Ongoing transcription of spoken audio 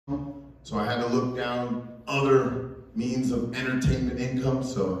So I had to look down other means of entertainment income,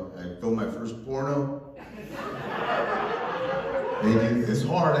 so I filmed my first porno. Maybe it's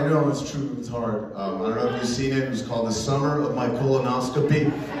hard, I know it's true, it's hard. I don't know if you've seen it, it was called The Summer of My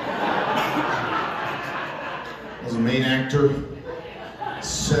Colonoscopy. I was a main actor,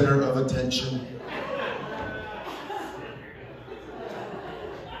 center of attention.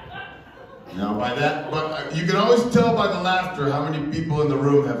 Now by that, but you can always tell by the laughter how many people in the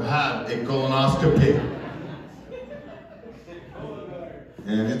room have had a colonoscopy.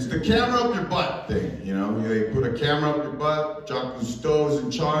 And it's the camera up your butt thing, you know? They put a camera up your butt, Jacques Cousteau's in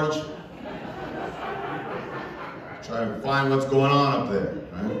charge. Try to find what's going on up there,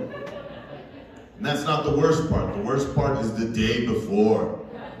 right? And that's not the worst part. The worst part is the day before.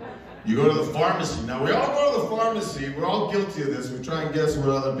 You go to the pharmacy. Now, we all go to the pharmacy. We're all guilty of this. We try and guess what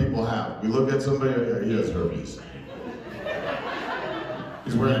other people have. We look at somebody, yeah, he has herpes.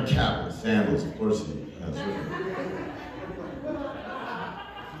 He's wearing a cap with sandals. Of course he has herpes.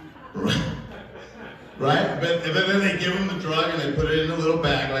 Right? But then they give him the drug and they put it in a little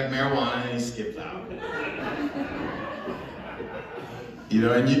bag like marijuana and he skips out. You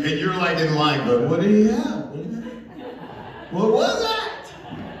know, and you're like in line going, what do you have? What was that?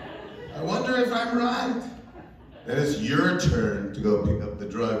 I wonder if I'm right. Then it's your turn to go pick up the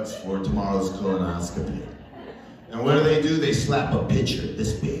drugs for tomorrow's colonoscopy. And what do? They slap a picture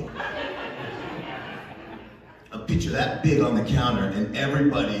this big. A picture that big on the counter, and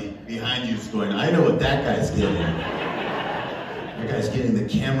everybody behind you is going, I know what that guy's getting. That guy's getting the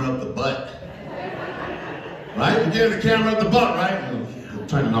camera up the butt. Right? You're getting the camera up the butt, right? I'm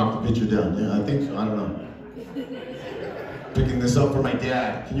trying to knock the picture down. Yeah, I don't know. Picking this up for my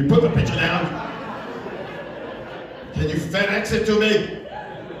dad. Can you put the picture down? Can you FedEx it to me?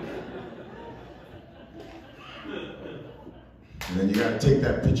 And then you gotta take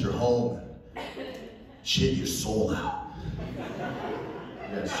that picture home. Shit your soul out.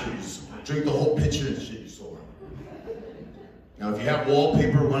 Yeah, shit your soul. Drink the whole pitcher and shit your soul out. Now, if you have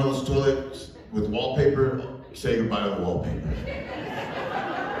wallpaper, one of those toilets with wallpaper, say goodbye to the wallpaper.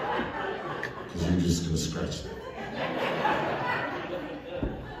 Because you're just gonna scratch it.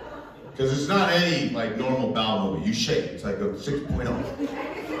 Because it's not any like normal bowel movie. You shake, it's like a 6.0.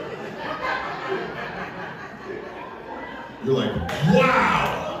 You're like,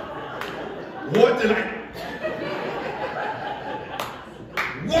 wow! What did I?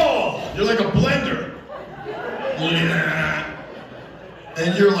 Whoa! You're like a blender. Yeah.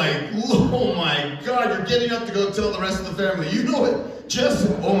 And you're like, oh my God, you're getting up to go tell the rest of the family. You know it. Just,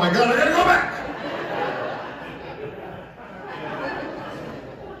 oh my God, I gotta go back.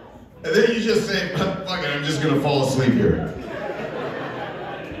 And then you just say, fuck it, I'm just gonna fall asleep here.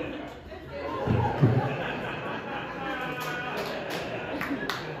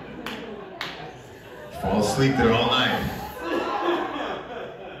 Fall asleep there all night.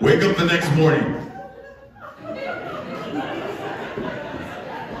 Wake up the next morning.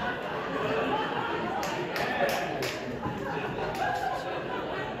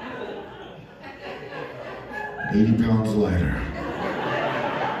 $80 lighter.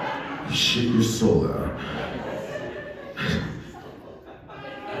 You shit your soul out.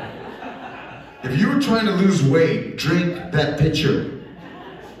 If you were trying to lose weight, drink that pitcher.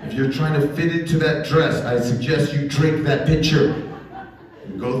 If you're trying to fit into that dress, I suggest you drink that pitcher.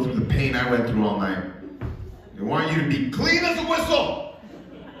 And go through the pain I went through all night. They want you to be clean as a whistle.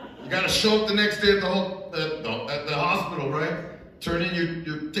 You gotta show up the next day at the hospital, right? Turn in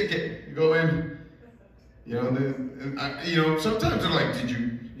your ticket. You go in. You know, sometimes they're like,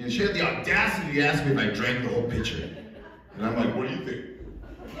 she had the audacity to ask me if I drank the whole pitcher. And I'm like, what do you think?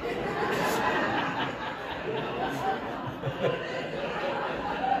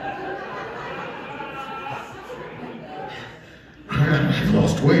 I've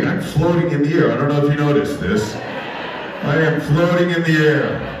lost weight. I'm floating in the air. I don't know if you noticed this. I am floating in the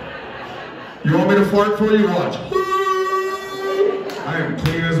air. You want me to fart for you? Watch. I am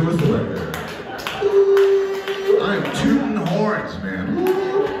clean as a whistle right there. I am tooting horns, man.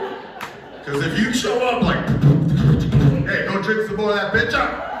 Because if you show up like, hey, go drink some more of that pitcher,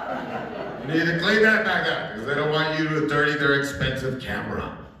 you need to clean that back up because they don't want you to dirty their expensive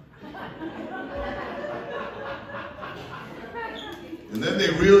camera. And then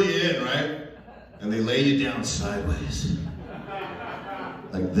they reel you in, right? And they lay you down sideways.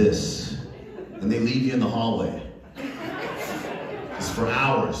 Like this. And they leave you in the hallway. It's for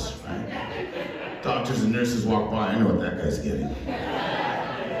hours, right? Doctors and nurses walk by, I know what that guy's getting.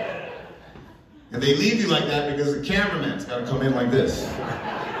 And they leave you like that because the cameraman's gotta come in like this.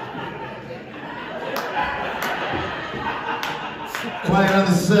 Quiet on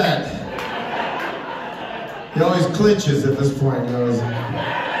the set. He always clinches at this point, you know.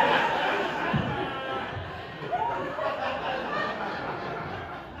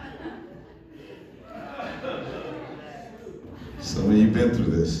 Some of you been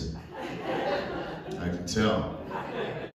through this. I can tell.